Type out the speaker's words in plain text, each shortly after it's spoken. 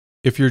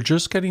If you're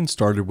just getting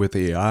started with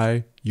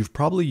AI, you've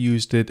probably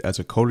used it as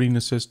a coding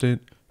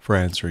assistant, for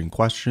answering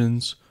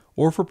questions,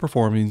 or for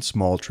performing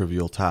small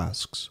trivial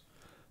tasks.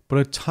 But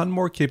a ton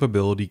more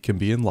capability can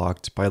be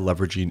unlocked by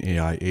leveraging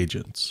AI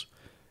agents.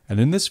 And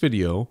in this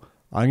video,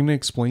 I'm going to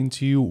explain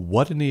to you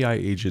what an AI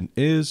agent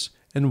is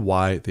and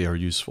why they are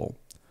useful.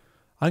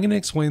 I'm going to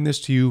explain this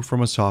to you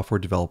from a software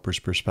developer's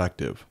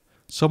perspective,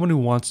 someone who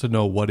wants to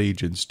know what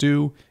agents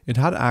do and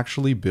how to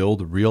actually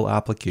build real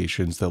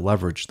applications that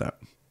leverage them.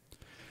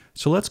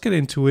 So let's get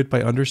into it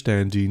by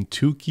understanding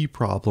two key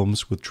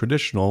problems with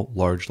traditional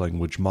large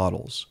language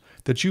models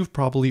that you've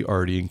probably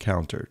already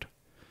encountered.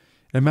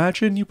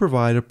 Imagine you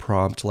provide a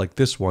prompt like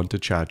this one to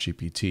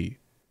ChatGPT.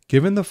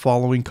 Given the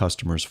following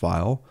customers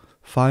file,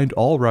 find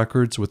all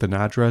records with an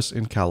address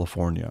in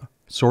California.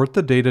 Sort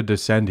the data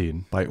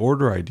descending by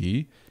order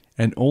ID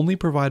and only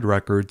provide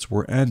records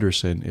where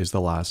Anderson is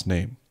the last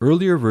name.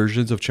 Earlier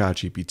versions of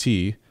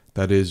ChatGPT,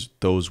 that is,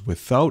 those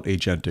without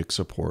agentic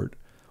support,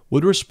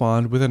 would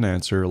respond with an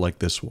answer like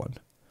this one.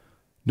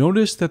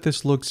 Notice that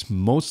this looks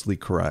mostly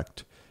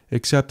correct,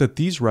 except that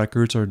these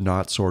records are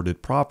not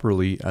sorted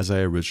properly as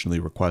I originally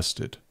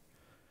requested.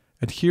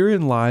 And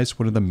herein lies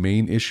one of the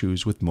main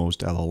issues with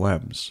most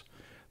LLMs.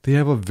 They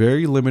have a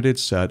very limited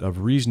set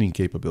of reasoning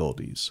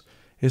capabilities,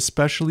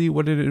 especially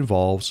when it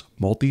involves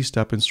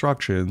multi-step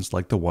instructions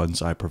like the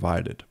ones I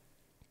provided.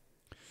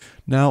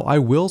 Now, I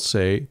will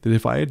say that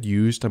if I had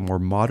used a more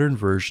modern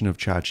version of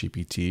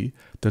ChatGPT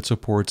that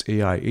supports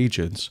AI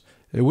agents,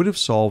 it would have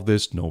solved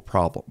this no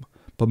problem,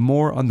 but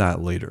more on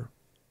that later.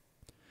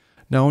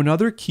 Now,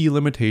 another key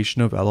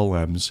limitation of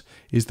LLMs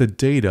is the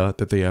data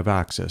that they have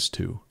access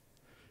to.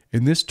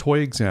 In this toy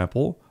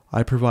example,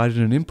 I provided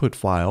an input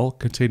file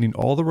containing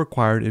all the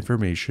required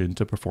information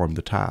to perform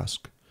the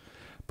task.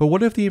 But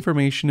what if the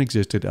information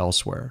existed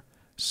elsewhere,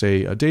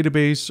 say a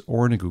database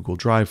or in a Google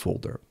Drive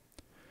folder?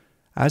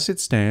 As it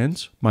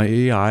stands, my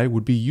AI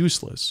would be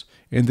useless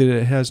in that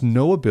it has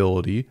no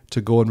ability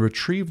to go and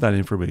retrieve that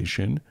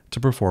information to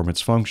perform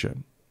its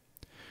function.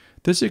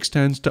 This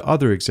extends to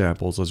other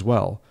examples as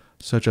well,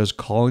 such as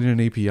calling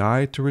an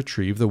API to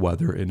retrieve the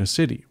weather in a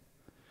city.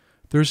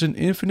 There's an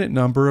infinite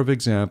number of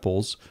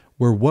examples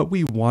where what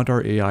we want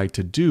our AI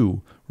to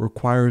do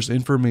requires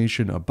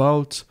information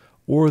about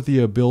or the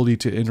ability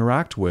to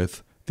interact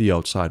with the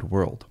outside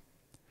world.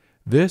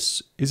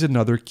 This is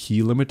another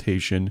key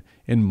limitation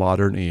in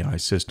modern AI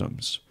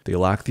systems. They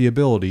lack the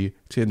ability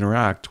to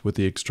interact with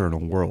the external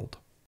world.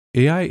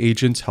 AI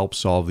agents help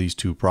solve these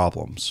two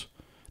problems.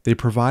 They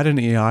provide an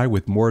AI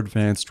with more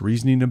advanced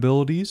reasoning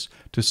abilities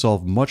to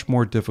solve much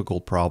more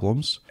difficult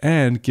problems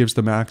and gives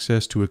them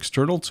access to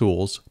external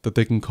tools that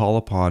they can call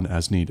upon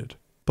as needed.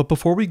 But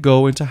before we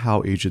go into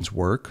how agents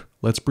work,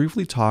 let's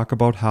briefly talk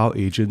about how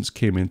agents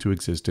came into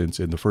existence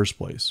in the first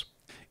place.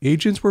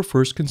 Agents were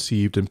first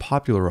conceived and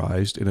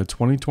popularized in a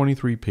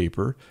 2023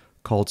 paper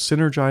called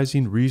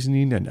Synergizing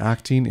Reasoning and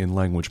Acting in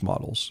Language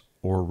Models,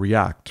 or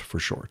REACT for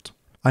short.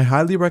 I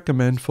highly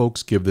recommend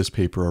folks give this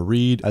paper a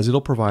read as it'll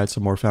provide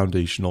some more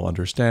foundational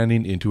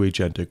understanding into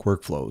agentic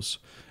workflows,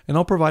 and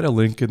I'll provide a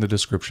link in the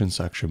description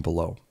section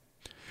below.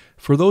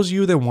 For those of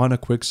you that want a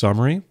quick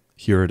summary,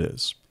 here it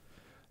is.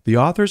 The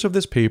authors of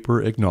this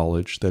paper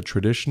acknowledge that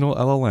traditional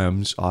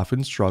LLMs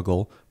often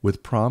struggle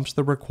with prompts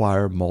that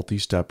require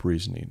multi-step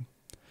reasoning.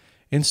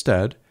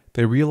 Instead,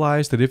 they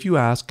realize that if you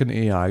ask an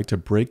AI to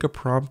break a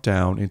prompt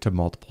down into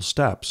multiple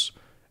steps,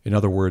 in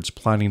other words,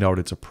 planning out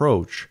its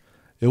approach,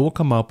 it will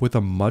come up with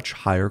a much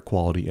higher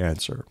quality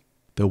answer.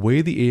 The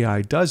way the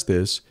AI does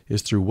this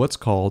is through what's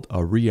called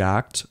a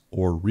REACT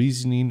or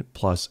reasoning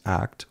plus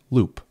act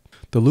loop.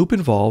 The loop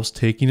involves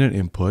taking an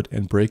input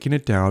and breaking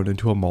it down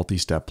into a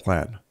multi-step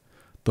plan.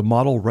 The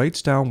model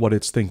writes down what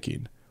it's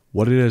thinking,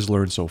 what it has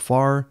learned so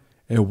far,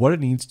 and what it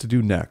needs to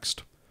do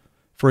next.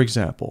 For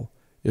example,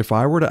 if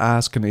I were to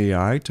ask an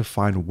AI to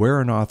find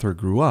where an author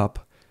grew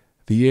up,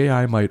 the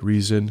AI might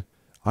reason,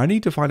 I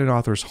need to find an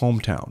author's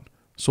hometown,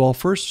 so I'll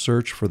first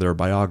search for their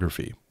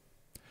biography.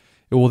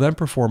 It will then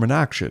perform an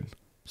action,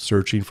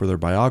 searching for their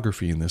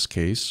biography in this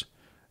case,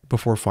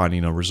 before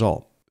finding a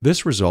result.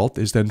 This result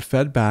is then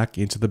fed back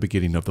into the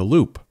beginning of the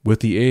loop, with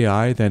the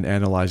AI then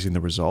analyzing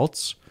the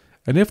results,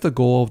 and if the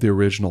goal of the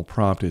original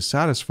prompt is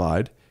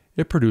satisfied,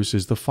 it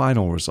produces the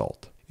final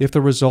result. If the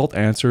result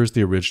answers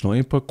the original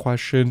input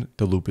question,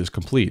 the loop is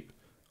complete.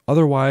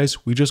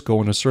 Otherwise, we just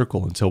go in a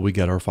circle until we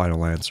get our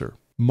final answer.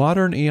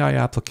 Modern AI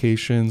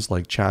applications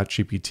like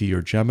ChatGPT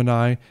or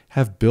Gemini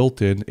have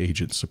built-in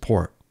agent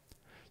support.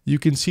 You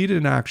can see it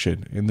in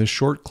action in this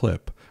short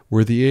clip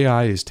where the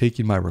AI is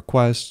taking my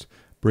request,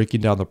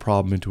 breaking down the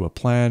problem into a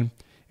plan,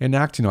 and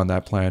acting on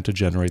that plan to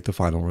generate the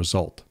final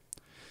result.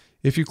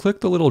 If you click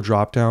the little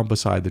drop-down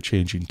beside the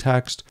changing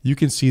text, you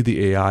can see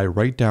the AI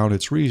write down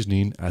its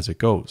reasoning as it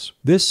goes.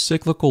 This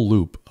cyclical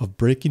loop of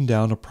breaking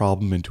down a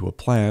problem into a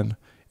plan,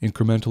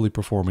 incrementally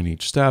performing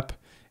each step,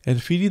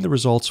 and feeding the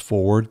results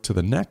forward to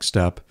the next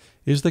step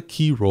is the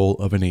key role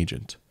of an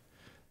agent.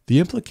 The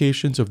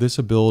implications of this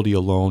ability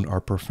alone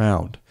are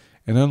profound,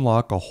 and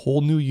unlock a whole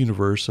new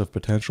universe of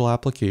potential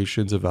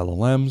applications of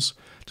LLMs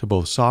to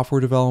both software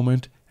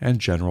development and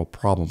general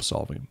problem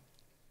solving.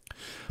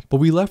 But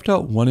we left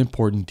out one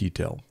important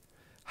detail.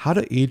 How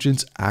do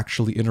agents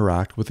actually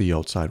interact with the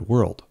outside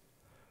world?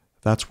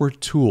 That's where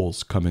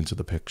tools come into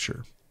the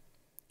picture.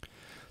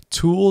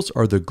 Tools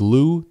are the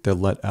glue that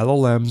let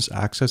LLMs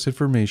access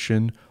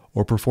information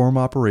or perform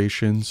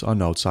operations on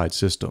outside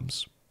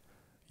systems.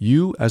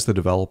 You, as the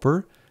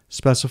developer,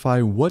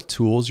 specify what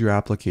tools your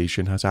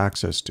application has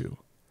access to.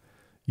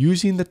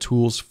 Using the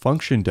tool's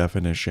function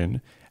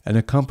definition and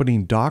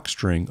accompanying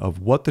docstring of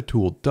what the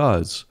tool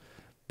does,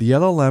 the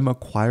LLM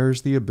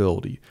acquires the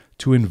ability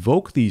to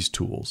invoke these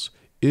tools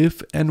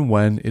if and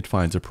when it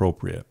finds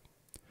appropriate.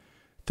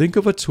 Think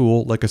of a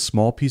tool like a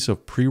small piece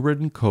of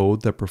pre-written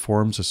code that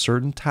performs a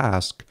certain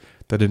task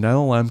that an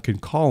LLM can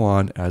call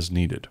on as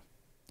needed.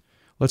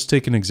 Let's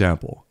take an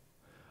example.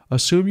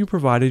 Assume you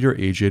provided your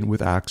agent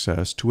with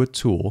access to a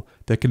tool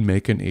that can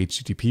make an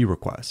HTTP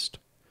request.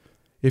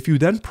 If you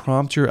then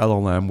prompt your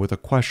LLM with a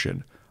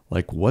question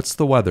like "What's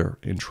the weather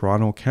in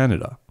Toronto,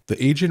 Canada?",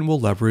 the agent will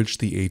leverage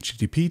the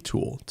HTTP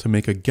tool to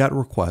make a GET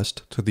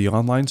request to the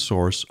online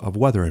source of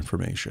weather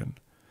information.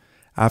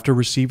 After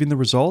receiving the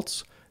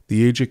results,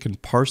 the agent can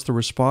parse the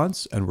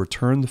response and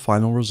return the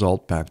final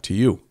result back to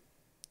you.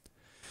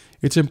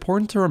 It's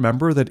important to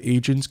remember that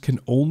agents can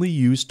only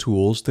use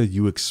tools that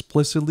you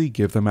explicitly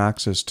give them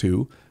access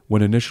to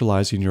when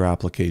initializing your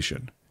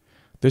application.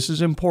 This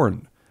is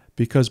important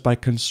because by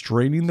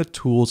constraining the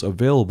tools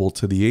available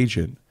to the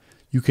agent,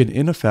 you can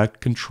in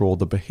effect control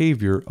the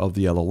behavior of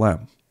the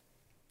LLM.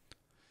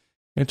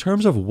 In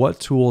terms of what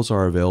tools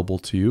are available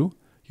to you,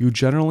 you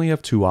generally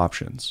have two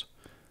options.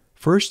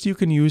 First, you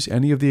can use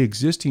any of the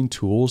existing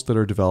tools that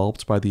are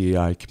developed by the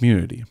AI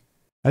community.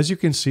 As you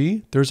can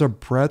see, there's a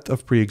breadth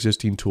of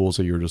pre-existing tools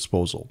at your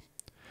disposal.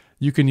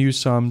 You can use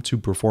some to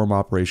perform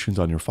operations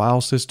on your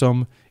file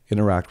system,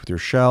 interact with your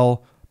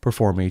shell,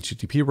 perform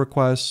HTTP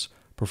requests,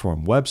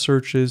 perform web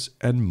searches,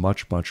 and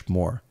much, much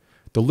more.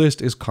 The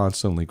list is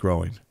constantly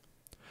growing.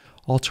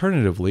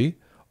 Alternatively,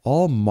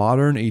 all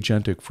modern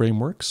agentic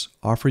frameworks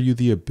offer you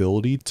the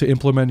ability to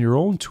implement your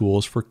own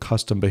tools for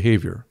custom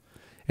behavior.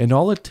 And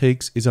all it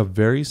takes is a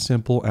very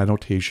simple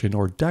annotation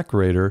or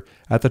decorator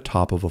at the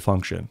top of a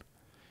function.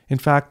 In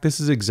fact, this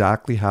is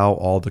exactly how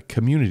all the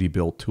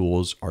community-built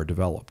tools are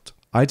developed.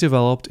 I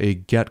developed a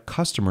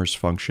getCustomers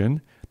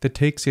function that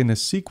takes in a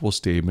SQL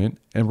statement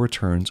and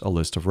returns a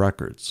list of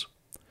records.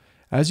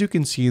 As you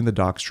can see in the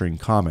docstring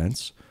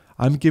comments,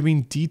 I'm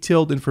giving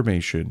detailed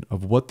information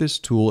of what this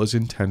tool is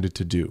intended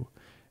to do,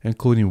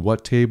 including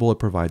what table it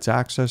provides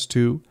access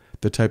to,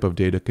 the type of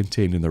data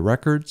contained in the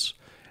records,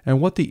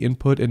 and what the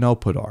input and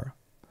output are.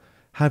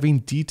 Having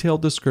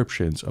detailed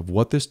descriptions of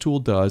what this tool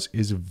does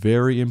is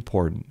very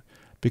important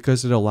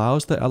because it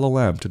allows the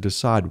LLM to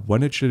decide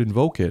when it should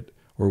invoke it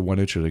or when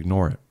it should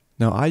ignore it.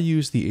 Now, I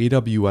use the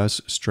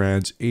AWS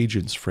Strands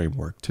Agents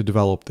framework to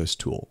develop this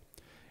tool.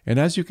 And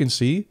as you can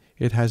see,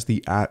 it has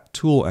the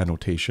 @tool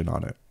annotation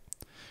on it.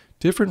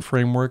 Different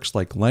frameworks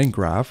like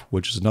LangGraph,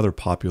 which is another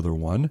popular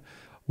one,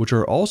 which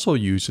are also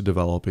used to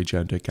develop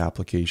agentic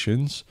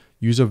applications,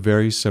 use a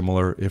very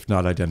similar, if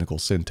not identical,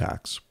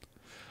 syntax.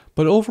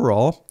 But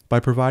overall, by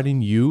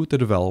providing you, the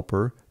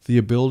developer, the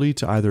ability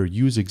to either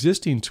use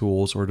existing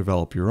tools or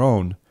develop your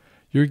own,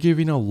 you're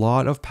giving a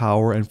lot of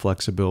power and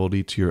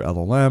flexibility to your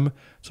LLM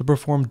to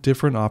perform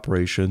different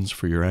operations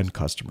for your end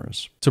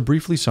customers. To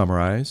briefly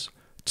summarize,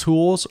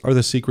 tools are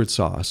the secret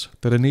sauce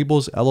that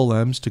enables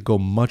LLMs to go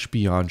much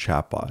beyond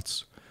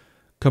chatbots.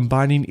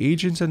 Combining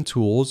agents and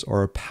tools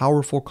are a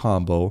powerful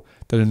combo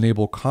that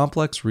enable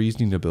complex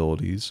reasoning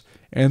abilities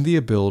and the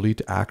ability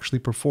to actually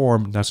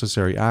perform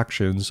necessary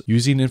actions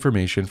using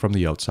information from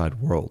the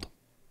outside world.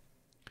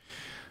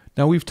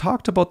 Now, we've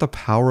talked about the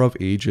power of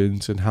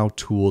agents and how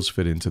tools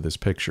fit into this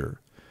picture,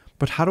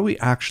 but how do we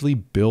actually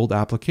build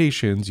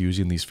applications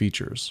using these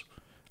features?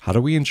 How do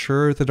we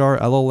ensure that our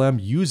LLM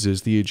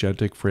uses the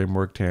agentic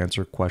framework to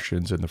answer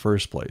questions in the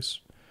first place?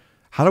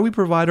 How do we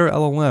provide our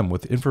LLM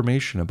with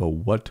information about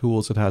what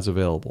tools it has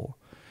available?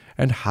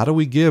 And how do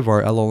we give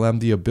our LLM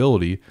the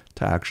ability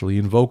to actually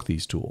invoke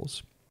these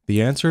tools?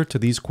 The answer to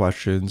these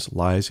questions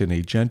lies in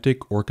agentic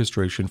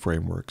orchestration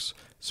frameworks,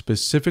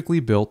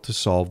 specifically built to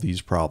solve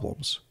these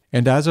problems.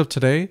 And as of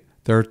today,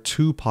 there are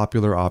two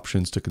popular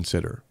options to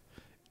consider: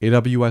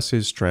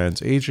 AWS's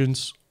Strands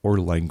Agents or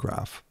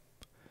LangGraph.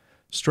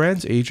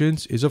 Strands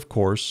Agents is, of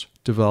course,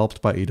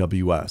 developed by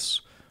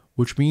AWS,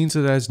 which means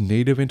it has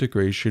native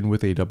integration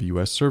with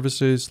AWS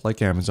services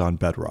like Amazon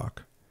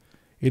Bedrock.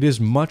 It is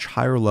much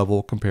higher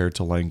level compared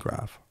to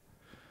LangGraph.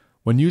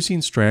 When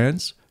using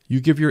Strands, you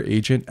give your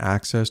agent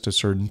access to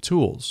certain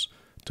tools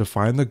to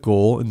find the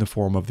goal in the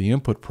form of the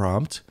input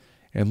prompt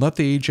and let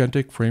the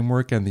agentic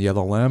framework and the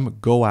LLM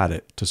go at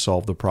it to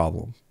solve the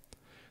problem.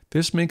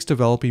 This makes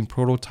developing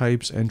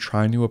prototypes and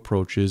trying new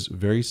approaches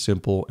very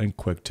simple and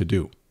quick to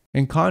do.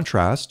 In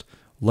contrast,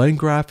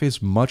 LangGraph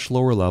is much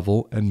lower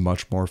level and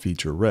much more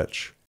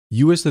feature-rich.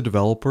 You as the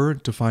developer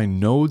define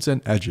nodes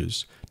and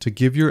edges to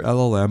give your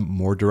LLM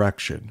more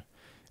direction,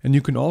 And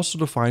you can also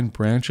define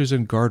branches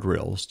and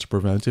guardrails to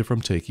prevent it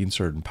from taking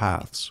certain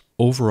paths.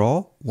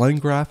 Overall,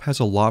 LangGraph has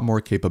a lot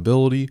more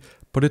capability,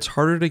 but it's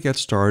harder to get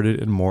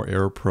started and more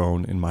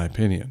error-prone in my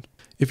opinion.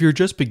 If you're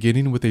just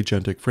beginning with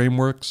agentic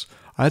frameworks,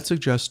 I'd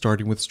suggest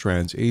starting with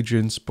Strands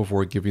agents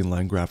before giving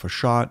LangGraph a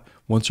shot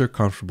once you're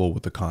comfortable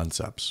with the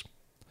concepts.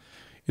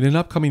 In an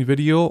upcoming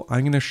video,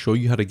 I'm going to show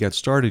you how to get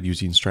started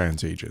using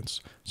Strands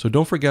agents, so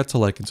don't forget to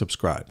like and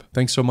subscribe.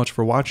 Thanks so much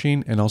for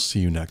watching, and I'll see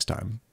you next time.